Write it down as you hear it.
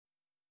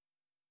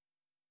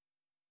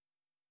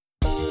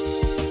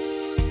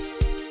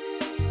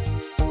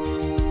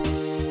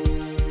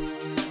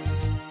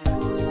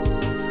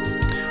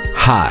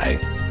Hi,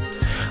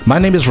 my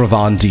name is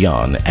Ravon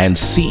Dion and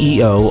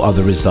CEO of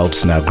the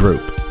Results Now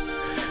Group.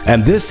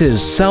 And this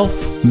is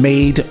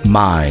Self-Made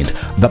Mind,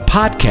 the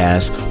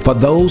podcast for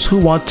those who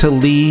want to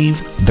leave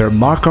their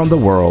mark on the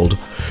world,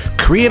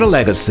 create a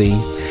legacy,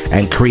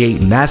 and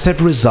create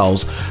massive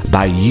results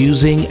by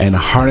using and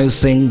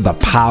harnessing the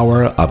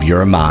power of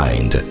your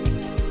mind.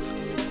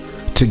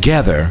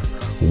 Together,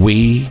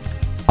 we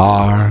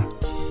are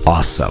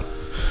awesome.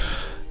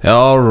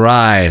 All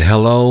right.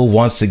 Hello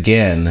once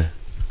again.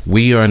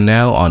 We are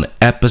now on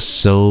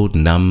episode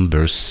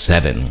number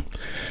 7.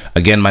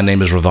 Again, my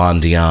name is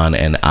Ravon Dion,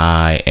 and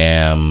I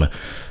am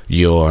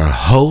your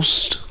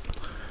host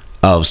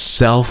of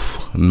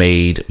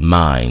Self-Made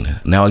Mind.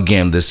 Now,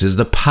 again, this is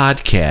the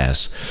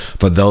podcast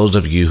for those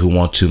of you who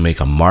want to make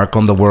a mark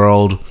on the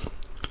world,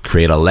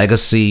 create a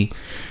legacy,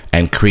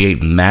 and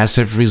create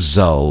massive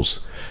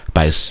results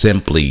by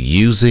simply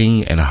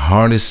using and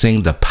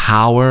harnessing the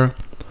power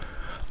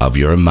of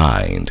your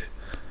mind.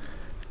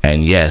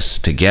 And yes,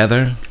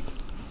 together,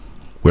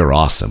 we're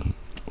awesome.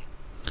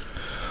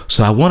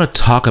 So I want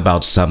to talk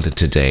about something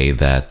today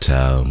that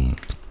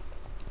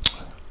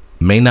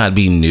may not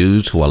be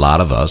new to a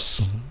lot of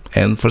us,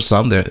 and for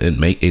some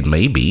it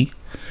may be.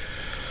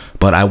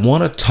 But I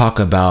want to talk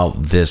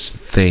about this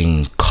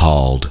thing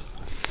called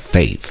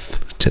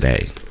faith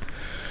today.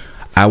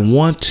 I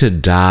want to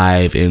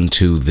dive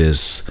into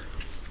this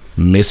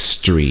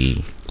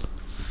mystery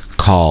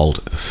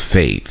called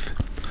faith.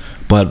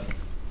 But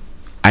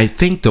I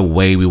think the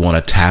way we want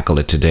to tackle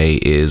it today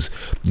is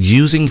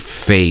using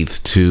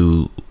faith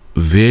to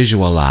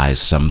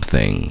visualize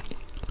something,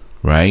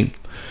 right?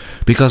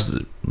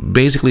 Because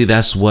basically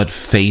that's what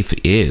faith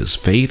is.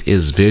 Faith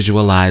is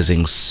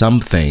visualizing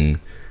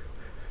something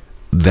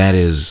that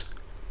is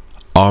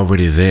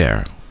already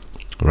there,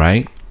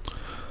 right?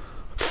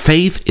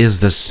 Faith is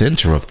the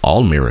center of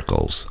all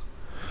miracles.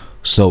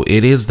 So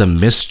it is the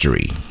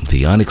mystery,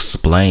 the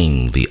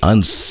unexplained, the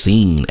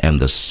unseen, and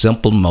the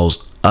simple,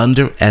 most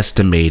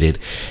underestimated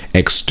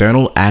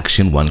external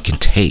action one can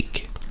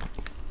take.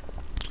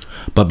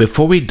 But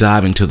before we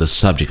dive into the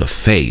subject of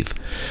faith,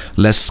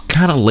 let's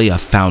kind of lay a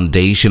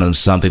foundation on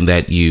something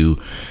that you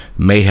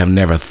may have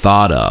never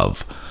thought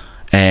of.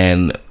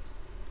 And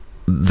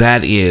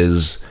that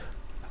is,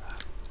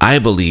 I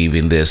believe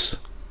in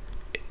this,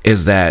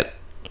 is that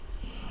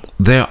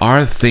there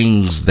are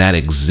things that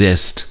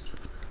exist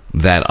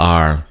that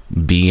are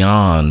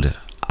beyond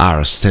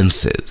our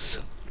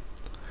senses.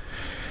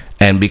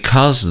 And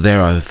because there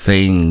are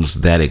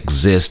things that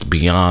exist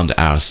beyond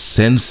our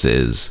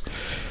senses,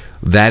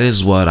 that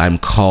is what I'm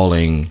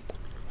calling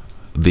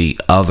the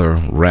other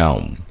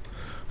realm.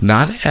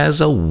 Not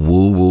as a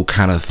woo-woo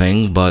kind of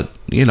thing, but,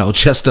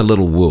 just a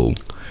little woo.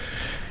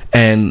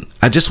 And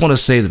I just want to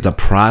say that the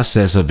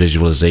process of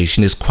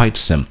visualization is quite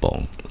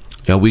simple.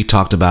 We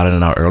talked about it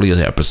in our earlier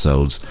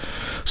episodes.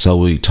 So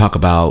we talk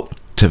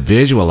about to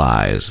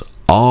visualize,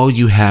 all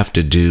you have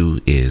to do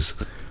is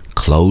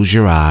close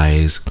your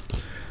eyes,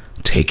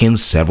 take in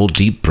several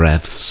deep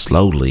breaths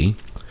slowly,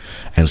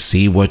 and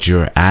see what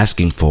you're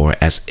asking for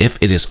as if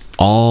it is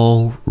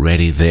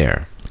already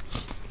there.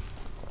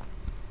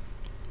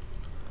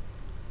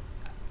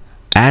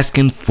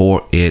 Asking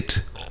for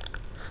it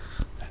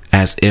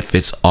as if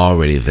it's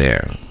already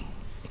there.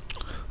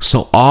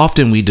 So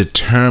often we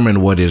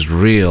determine what is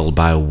real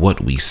by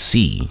what we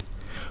see,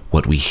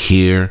 what we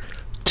hear,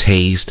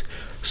 taste,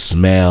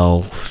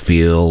 smell,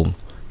 feel,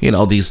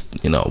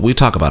 we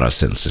talk about our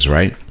senses,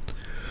 right?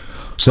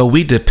 So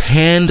we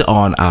depend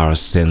on our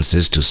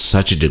senses to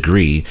such a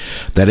degree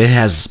that it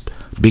has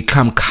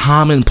become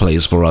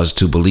commonplace for us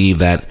to believe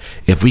that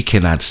if we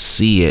cannot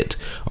see it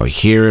or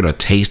hear it or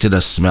taste it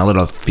or smell it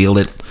or feel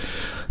it,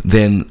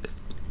 then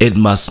it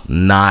must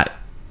not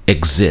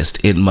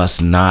exist. It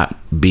must not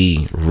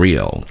be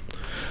real.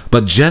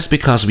 But just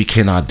because we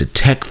cannot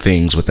detect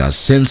things with our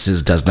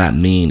senses does not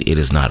mean it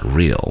is not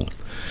real.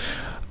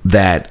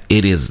 That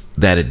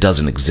it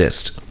doesn't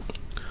exist.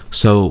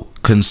 So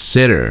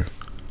consider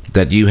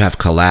that you have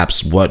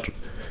collapsed what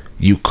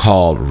you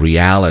call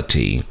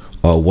reality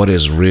or what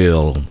is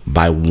real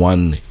by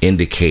one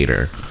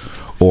indicator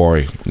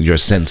or your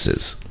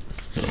senses.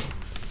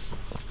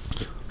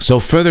 So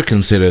further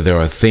consider there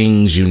are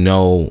things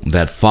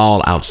that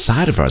fall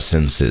outside of our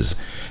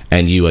senses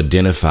and you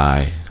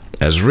identify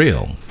as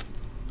real.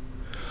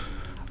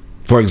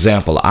 For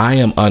example, I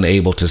am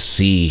unable to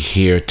see,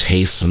 hear,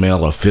 taste,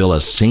 smell, or feel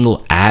a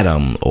single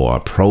atom or a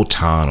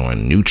proton or a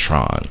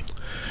neutron.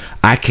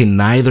 I can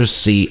neither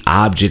see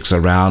objects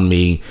around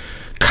me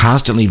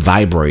constantly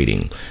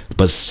vibrating,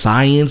 but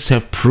science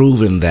have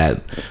proven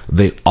that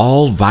they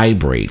all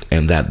vibrate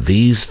and that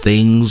these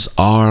things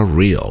are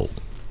real.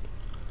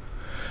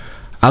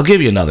 I'll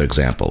give you another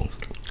example.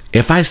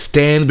 If I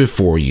stand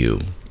before you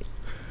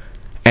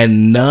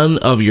and none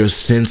of your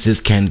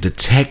senses can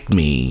detect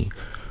me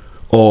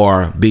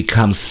or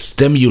become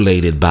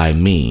stimulated by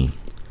me,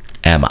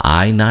 am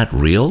I not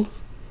real?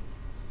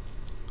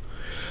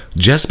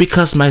 Just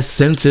because my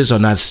senses are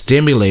not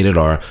stimulated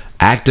or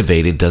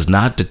activated does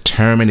not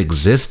determine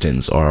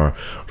existence or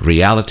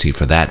reality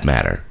for that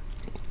matter.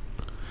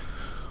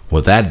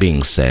 With that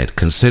being said,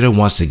 consider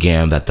once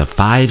again that the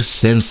five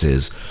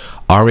senses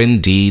are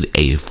indeed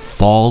a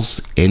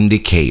false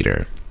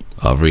indicator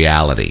of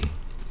reality.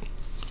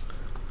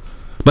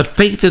 But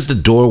faith is the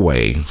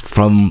doorway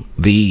from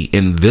the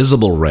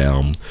invisible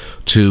realm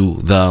to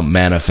the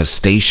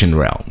manifestation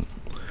realm.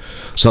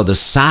 So the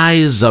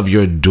size of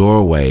your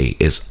doorway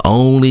is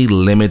only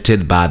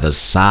limited by the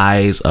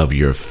size of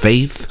your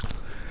faith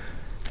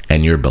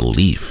and your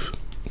belief.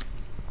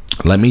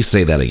 Let me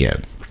say that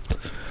again.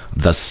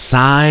 The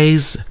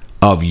size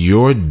of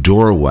your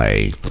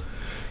doorway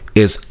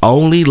is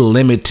only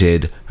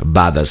limited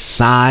by the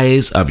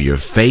size of your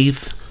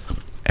faith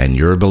and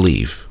your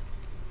belief.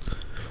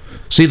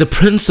 See, the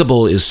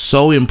principle is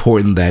so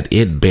important that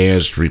it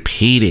bears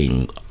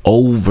repeating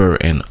over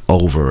and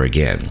over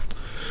again.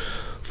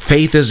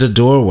 Faith is the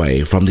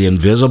doorway from the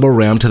invisible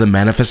realm to the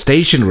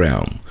manifestation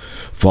realm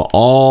for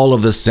all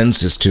of the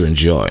senses to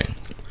enjoy.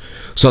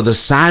 So the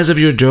size of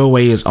your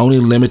doorway is only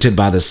limited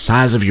by the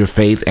size of your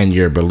faith and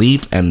your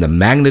belief and the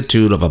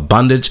magnitude of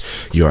abundance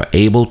you are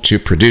able to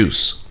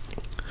produce.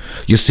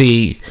 You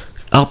see,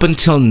 up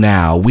until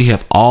now, we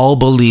have all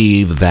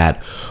believed that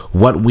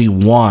what we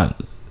want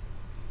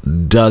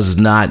does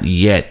not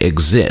yet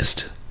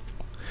exist.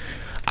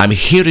 I'm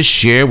here to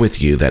share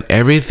with you that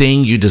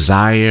everything you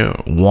desire,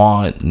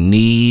 want,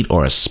 need,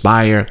 or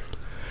aspire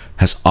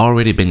has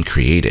already been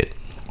created.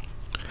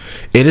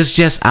 It is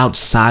just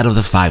outside of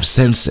the five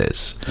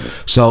senses.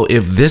 So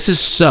if this is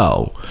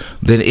so,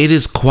 then it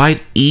is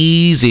quite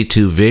easy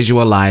to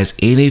visualize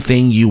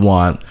anything you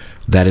want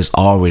that is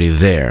already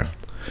there.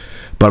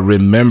 But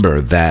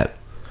remember that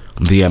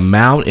the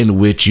amount in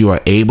which you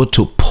are able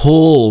to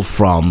pull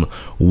from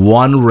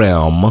one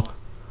realm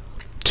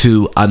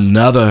to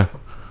another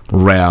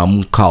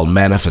realm called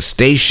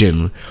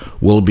manifestation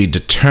will be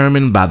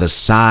determined by the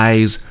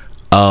size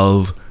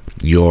of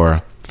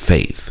your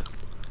faith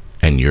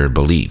and your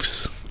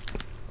beliefs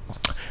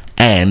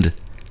and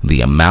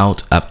the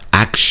amount of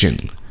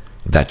action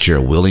that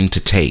you're willing to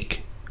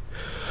take.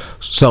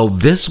 So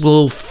this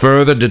will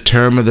further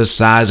determine the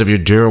size of your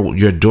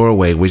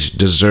doorway, which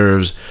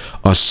deserves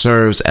or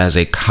serves as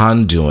a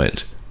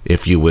conduit,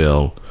 if you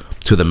will,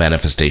 to the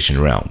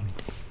manifestation realm.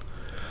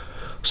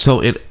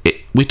 So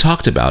we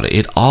talked about it.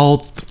 It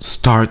all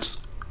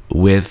starts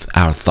with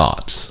our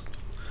thoughts.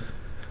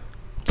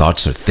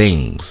 Thoughts are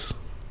things.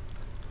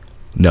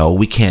 No,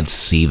 we can't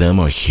see them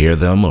or hear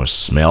them or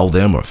smell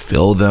them or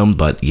feel them,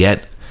 but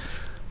yet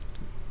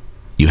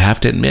you have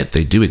to admit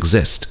they do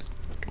exist.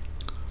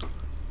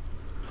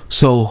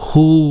 So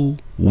who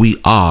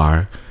we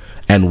are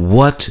and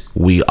what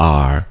we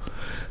are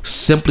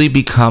simply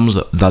becomes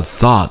the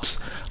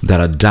thoughts that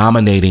are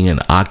dominating and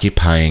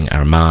occupying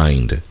our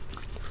mind.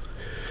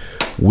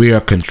 We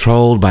are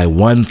controlled by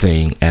one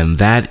thing, and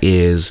that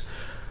is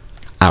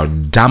our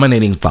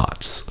dominating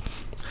thoughts.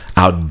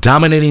 Our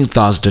dominating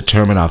thoughts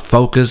determine our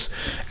focus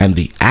and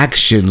the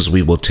actions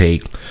we will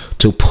take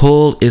to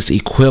pull its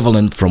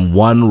equivalent from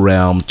one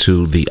realm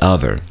to the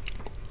other.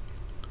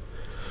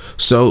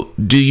 So,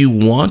 do you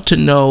want to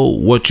know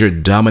what your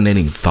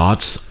dominating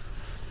thoughts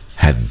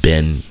have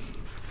been?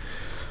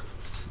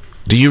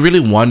 Do you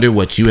really wonder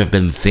what you have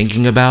been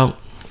thinking about?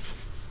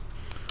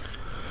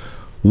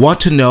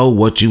 Want to know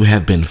what you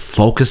have been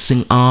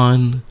focusing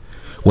on?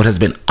 What has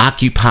been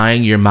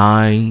occupying your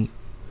mind?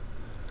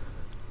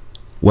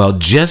 Well,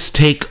 just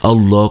take a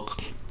look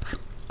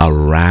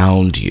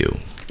around you.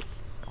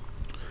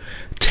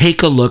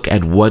 Take a look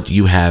at what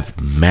you have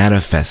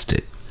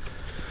manifested.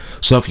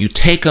 So if you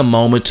take a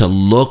moment to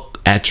look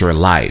at your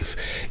life,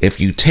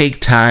 if you take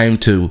time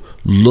to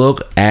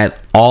look at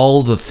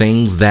all the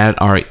things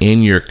that are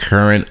in your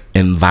current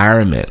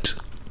environment,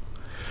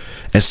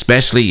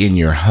 especially in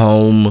your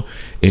home,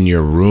 in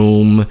your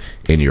room,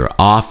 in your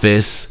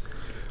office,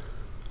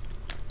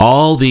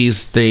 all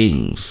these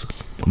things,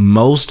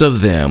 most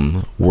of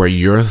them were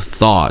your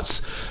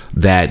thoughts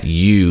that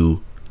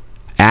you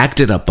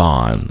acted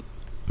upon,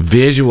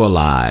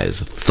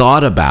 visualized,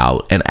 thought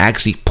about, and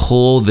actually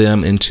pull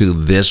them into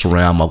this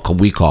realm of what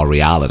we call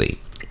reality,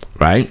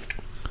 right?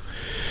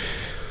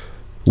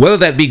 Whether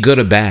that be good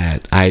or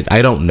bad,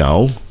 I don't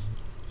know.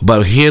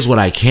 But here's what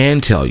I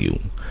can tell you.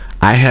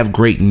 I have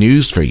great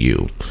news for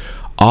you.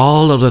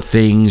 All of the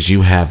things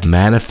you have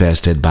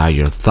manifested by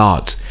your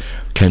thoughts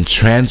can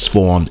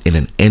transform in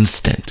an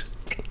instant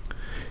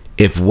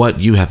if what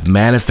you have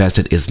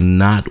manifested is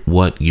not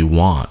what you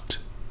want.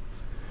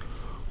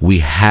 We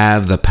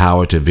have the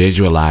power to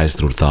visualize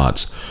through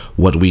thoughts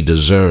what we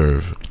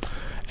deserve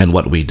and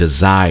what we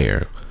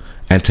desire,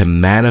 and to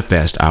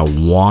manifest our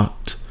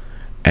want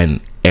and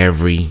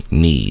every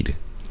need.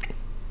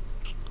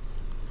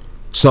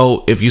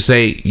 So if you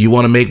say you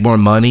want to make more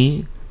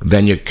money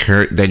than you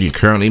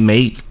currently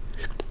make,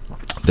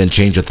 then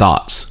change your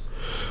thoughts.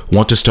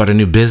 Want to start a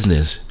new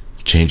business?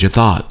 Change your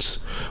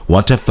thoughts.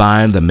 Want to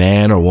find the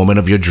man or woman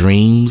of your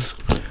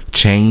dreams?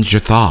 Change your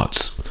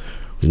thoughts.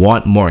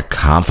 Want more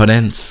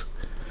confidence?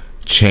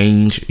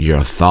 Change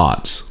your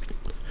thoughts.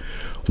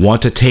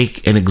 Want to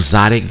take an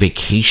exotic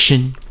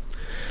vacation?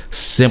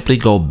 Simply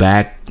go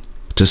back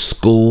to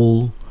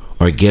school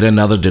or get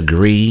another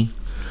degree,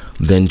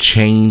 then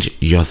change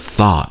your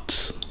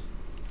thoughts.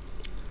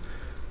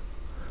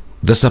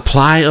 The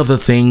supply of the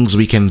things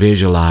we can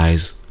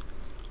visualize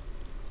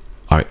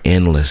are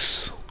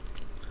endless.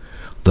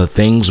 The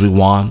things we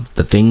want,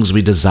 the things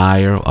we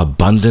desire,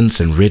 abundance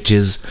and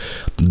riches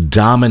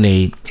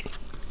dominate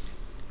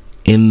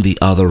in the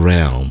other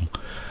realm.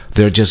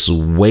 They're just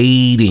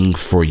waiting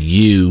for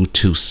you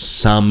to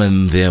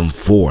summon them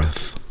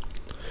forth.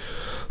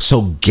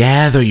 So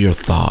gather your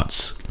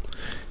thoughts,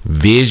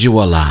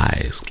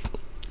 visualize,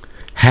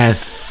 have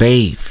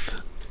faith,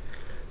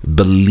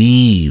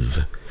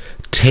 believe,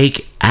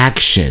 take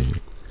action,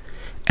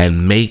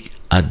 and make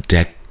a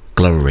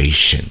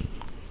declaration.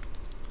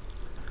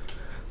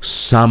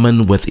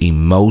 Summon with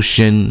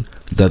emotion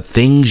the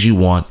things you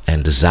want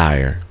and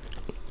desire.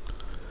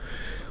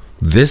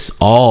 This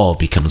all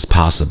becomes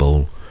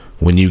possible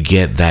when you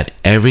get that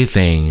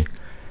everything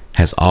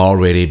has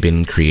already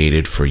been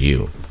created for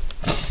you.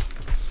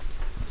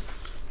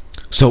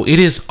 So it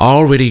is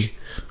already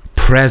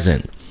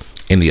present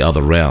in the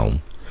other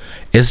realm.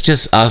 It's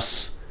just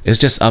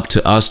up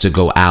to us to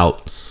go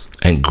out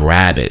and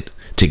grab it,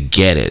 to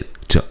get it,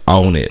 to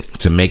own it,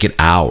 to make it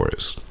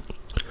ours.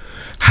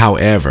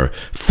 However,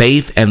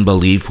 faith and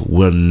belief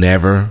will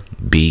never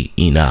be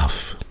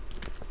enough.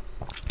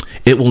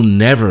 It will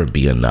never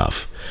be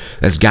enough.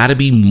 There's got to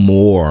be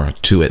more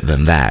to it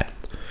than that.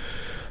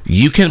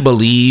 You can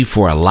believe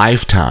for a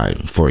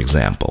lifetime, for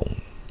example.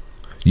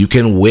 You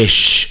can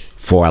wish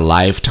for a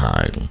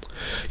lifetime.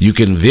 You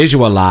can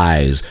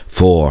visualize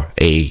for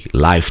a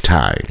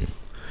lifetime.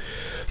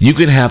 You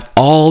can have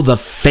all the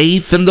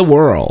faith in the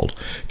world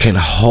can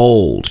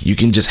hold. You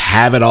can just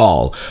have it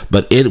all,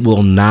 but it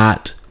will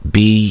not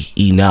be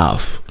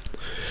enough.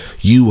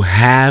 You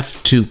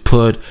have to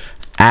put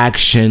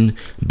action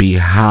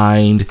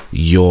behind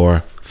your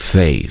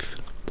faith.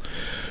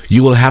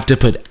 You will have to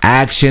put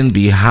action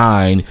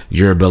behind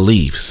your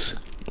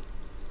beliefs.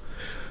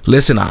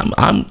 Listen,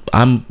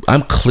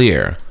 I'm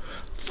clear.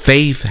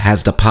 Faith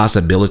has the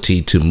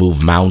possibility to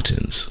move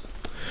mountains.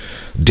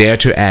 Dare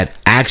to add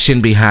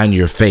action behind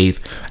your faith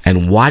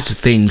and watch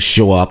things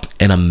show up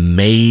in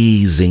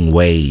amazing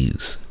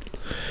ways.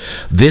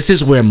 This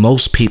is where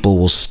most people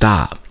will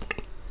stop.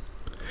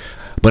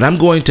 But I'm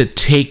going to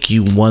take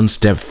you one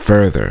step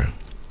further.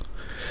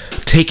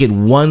 Take it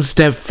one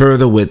step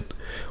further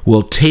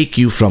will take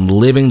you from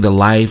living the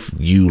life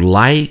you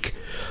like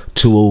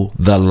to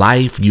the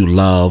life you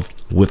love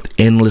with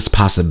endless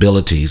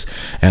possibilities.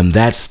 And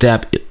that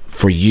step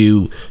for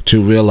you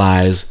to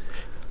realize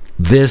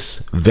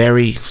this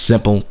very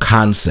simple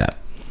concept.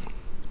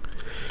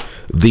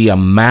 The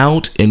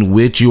amount in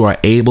which you are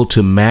able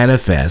to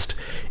manifest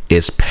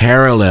is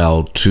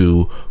parallel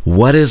to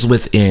what is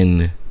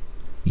within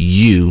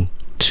you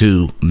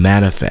to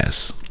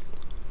manifest.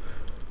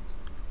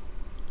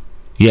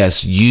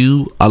 Yes,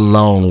 you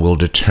alone will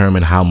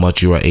determine how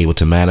much you are able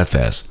to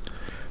manifest.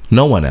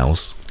 No one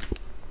else.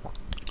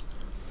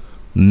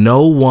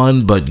 No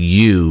one but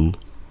you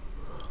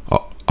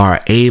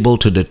are able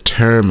to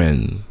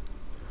determine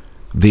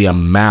the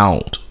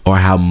amount or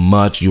how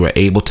much you are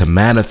able to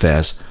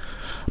manifest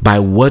by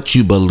what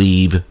you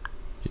believe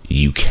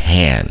you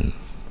can.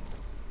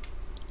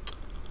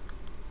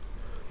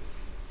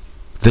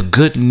 The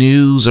good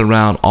news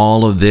around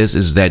all of this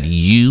is that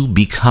you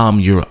become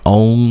your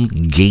own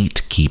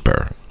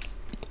gatekeeper.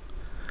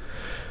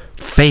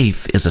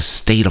 Faith is a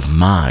state of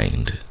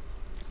mind.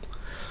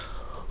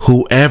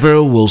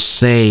 Whoever will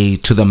say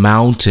to the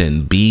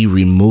mountain, be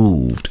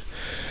removed,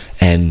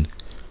 and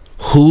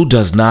who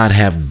does not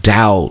have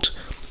doubt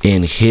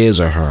in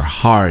his or her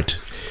heart,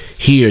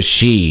 he or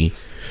she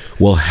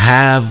will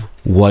have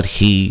what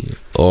he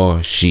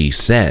or she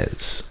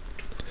says.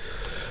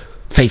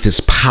 Faith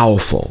is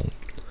powerful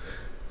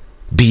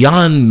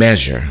beyond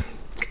measure.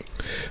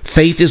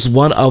 Faith is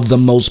one of the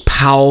most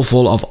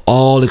powerful of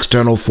all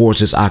external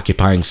forces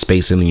occupying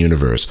space in the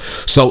universe.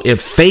 So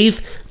if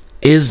faith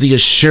is the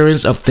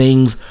assurance of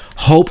things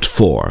hoped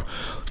for,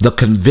 the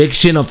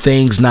conviction of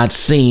things not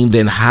seen,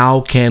 then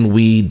how can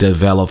we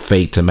develop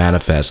faith to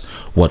manifest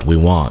what we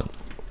want?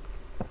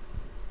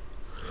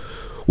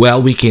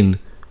 Well, we can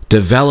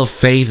develop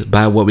faith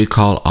by what we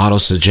call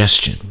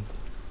autosuggestion.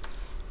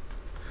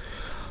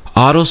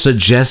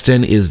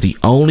 Autosuggestion is the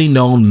only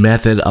known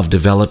method of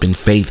developing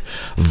faith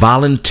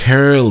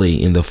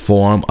voluntarily in the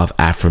form of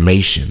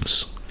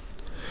affirmations.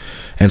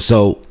 And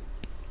so,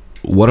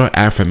 what are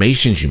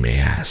affirmations, you may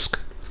ask?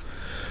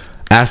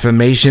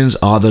 Affirmations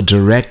are the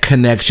direct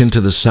connection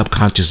to the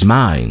subconscious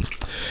mind,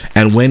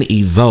 and when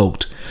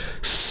evoked,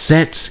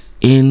 sets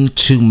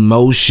into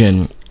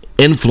motion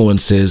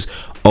influences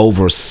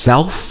over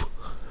self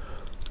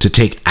to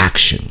take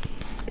action.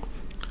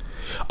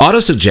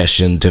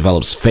 Autosuggestion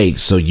develops faith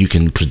so you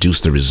can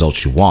produce the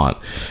results you want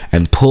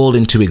and pull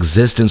into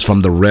existence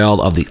from the realm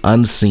of the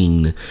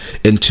unseen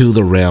into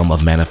the realm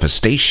of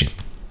manifestation.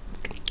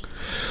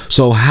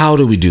 So how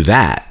do we do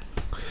that?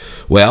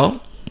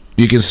 Well,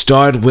 You can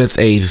start with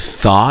a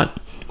thought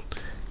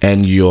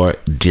and your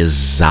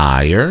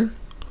desire.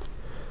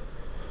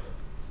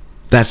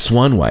 That's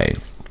one way.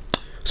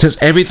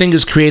 Since everything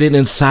is created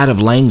inside of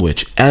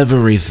language,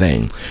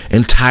 everything,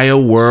 entire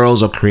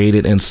worlds are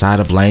created inside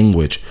of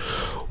language.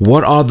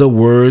 What are the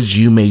words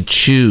you may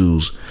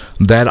choose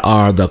that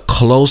are the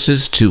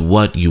closest to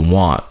what you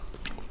want?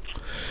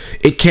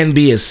 It can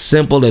be as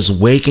simple as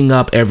waking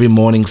up every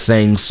morning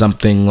saying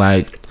something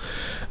like,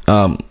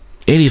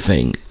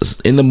 anything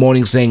in the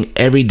morning, saying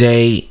every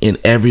day in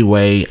every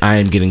way I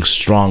am getting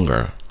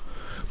stronger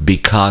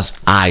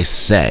because I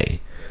say.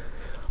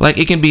 Like,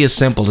 it can be as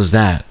simple as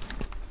that.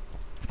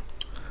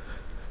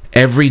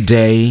 Every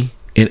day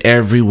in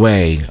every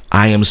way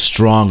I am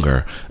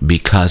stronger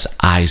because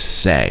I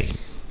say.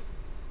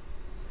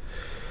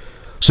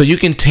 So you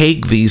can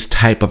take these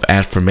type of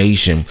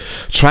affirmation,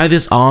 try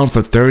this on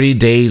for 30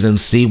 days and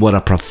see what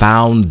a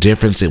profound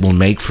difference it will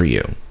make for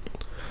you.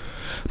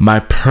 My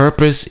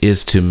purpose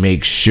is to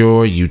make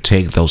sure you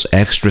take those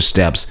extra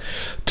steps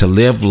to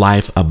live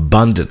life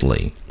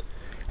abundantly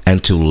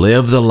and to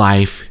live the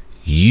life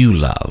you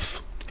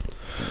love.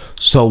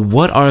 So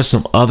what are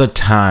some other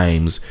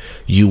times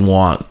you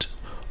want,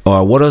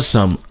 or what are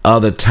some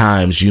other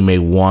times you may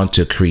want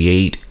to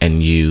create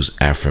and use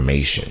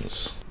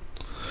affirmations?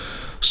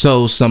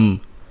 So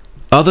some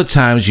other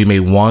times you may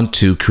want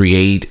to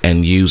create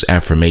and use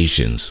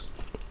affirmations.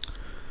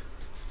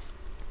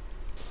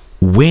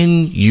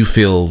 When you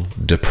feel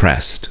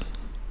depressed,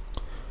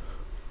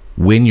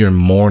 when you're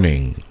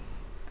mourning,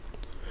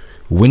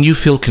 when you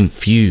feel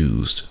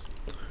confused,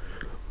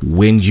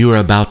 when you're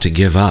about to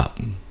give up,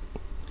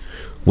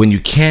 when you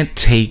can't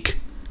take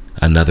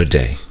another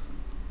day,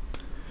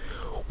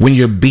 when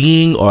you're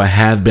being or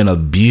have been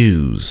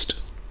abused,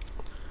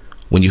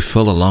 when you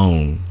feel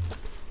alone,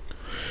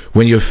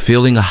 when you're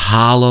feeling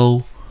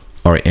hollow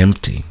or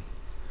empty,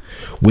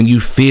 when you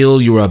feel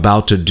you're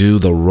about to do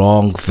the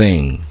wrong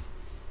thing,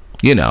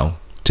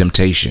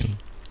 temptation,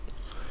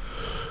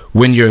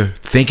 when you're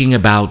thinking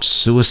about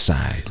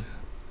suicide,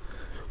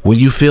 when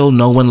you feel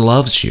no one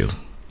loves you,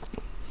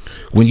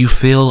 when you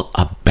feel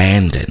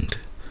abandoned,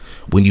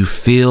 when you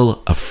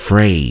feel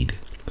afraid,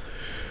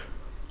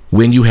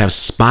 when you have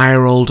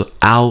spiraled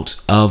out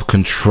of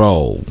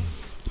control,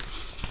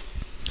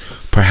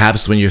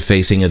 perhaps when you're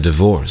facing a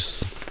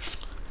divorce,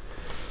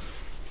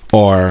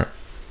 or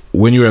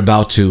when you're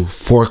about to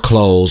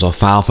foreclose or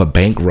file for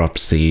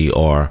bankruptcy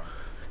or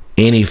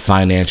any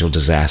financial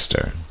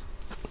disaster.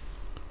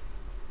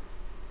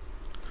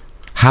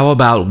 How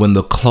about when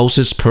the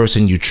closest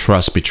person you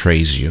trust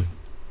betrays you?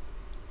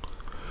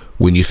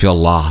 When you feel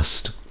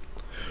lost?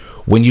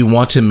 When you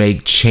want to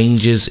make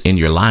changes in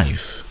your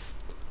life?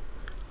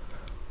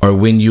 Or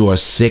when you are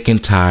sick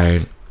and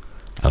tired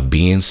of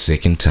being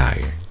sick and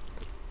tired?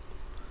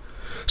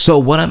 So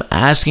what I'm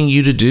asking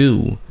you to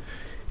do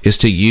is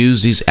to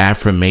use these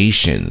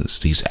affirmations.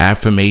 These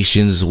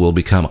affirmations will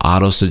become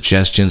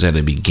auto-suggestions and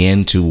they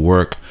begin to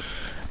work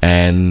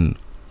and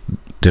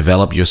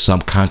develop your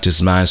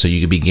subconscious mind so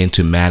you can begin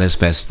to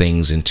manifest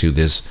things into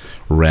this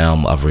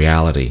realm of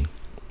reality.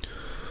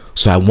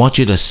 So I want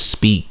you to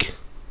speak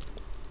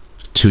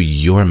to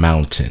your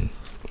mountain.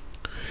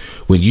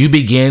 When you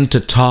begin to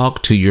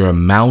talk to your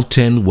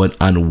mountain with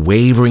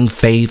unwavering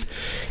faith,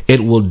 it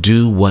will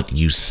do what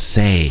you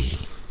say.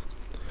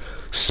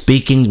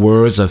 Speaking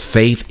words of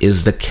faith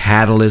is the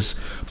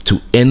catalyst to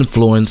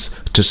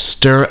influence, to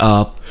stir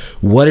up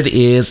what it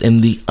is in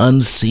the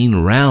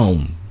unseen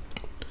realm.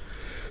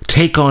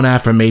 Take on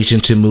affirmation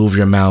to move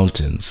your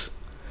mountains.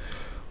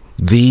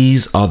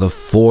 These are the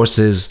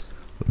forces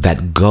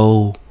that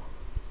go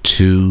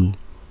to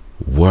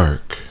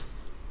work.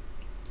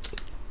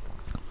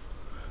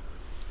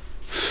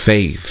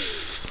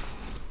 Faith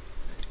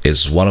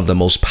is one of the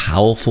most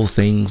powerful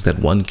things that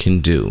one can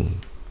do.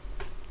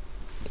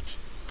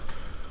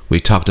 We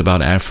talked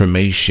about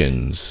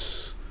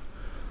affirmations,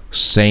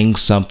 saying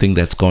something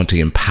that's going to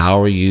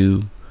empower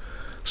you,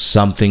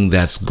 something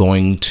that's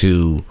going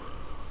to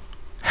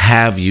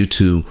have you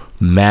to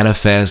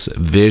manifest,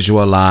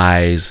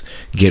 visualize,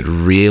 get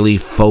really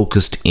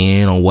focused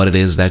in on what it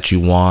is that you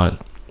want,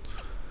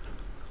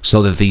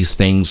 so that these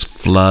things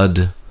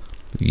flood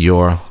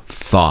your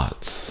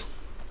thoughts.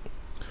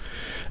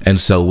 And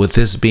so with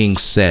this being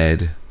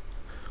said,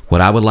 what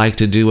I would like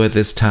to do at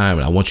this time,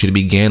 I want you to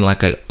begin,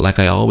 like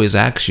I always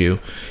ask you,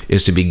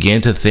 is to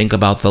begin to think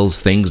about those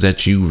things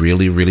that you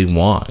really, really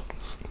want.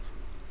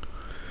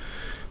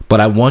 But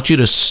I want you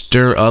to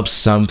stir up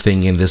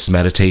something in this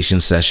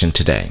meditation session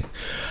today.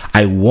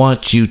 I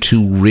want you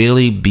to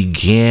really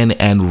begin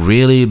and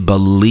really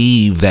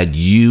believe that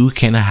you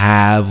can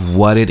have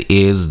what it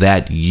is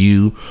that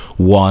you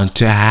want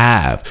to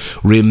have.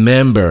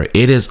 Remember,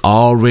 it is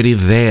already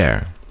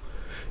there.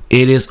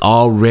 It is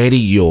already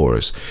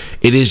yours.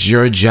 It is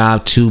your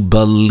job to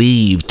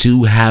believe,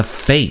 to have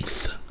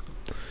faith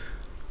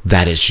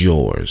that it's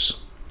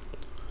yours.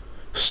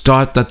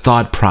 Start the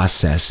thought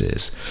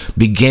processes.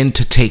 Begin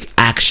to take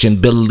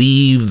action.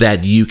 Believe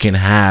that you can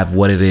have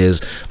what it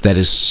is that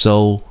is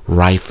so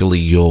rightfully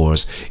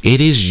yours. It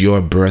is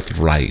your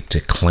birthright to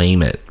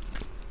claim it.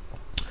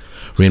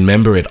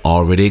 Remember, it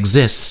already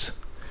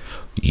exists.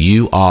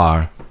 You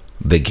are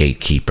the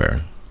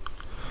gatekeeper.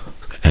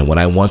 And what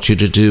I want you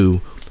to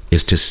do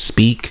is to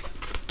speak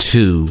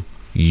to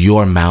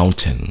your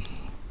mountain.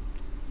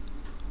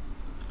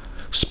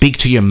 Speak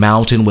to your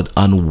mountain with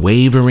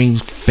unwavering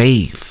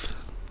faith,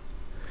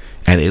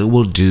 and it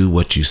will do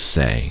what you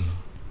say.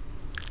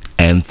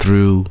 And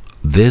through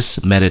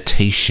this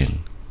meditation,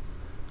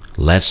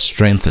 let's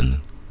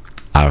strengthen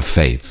our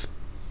faith.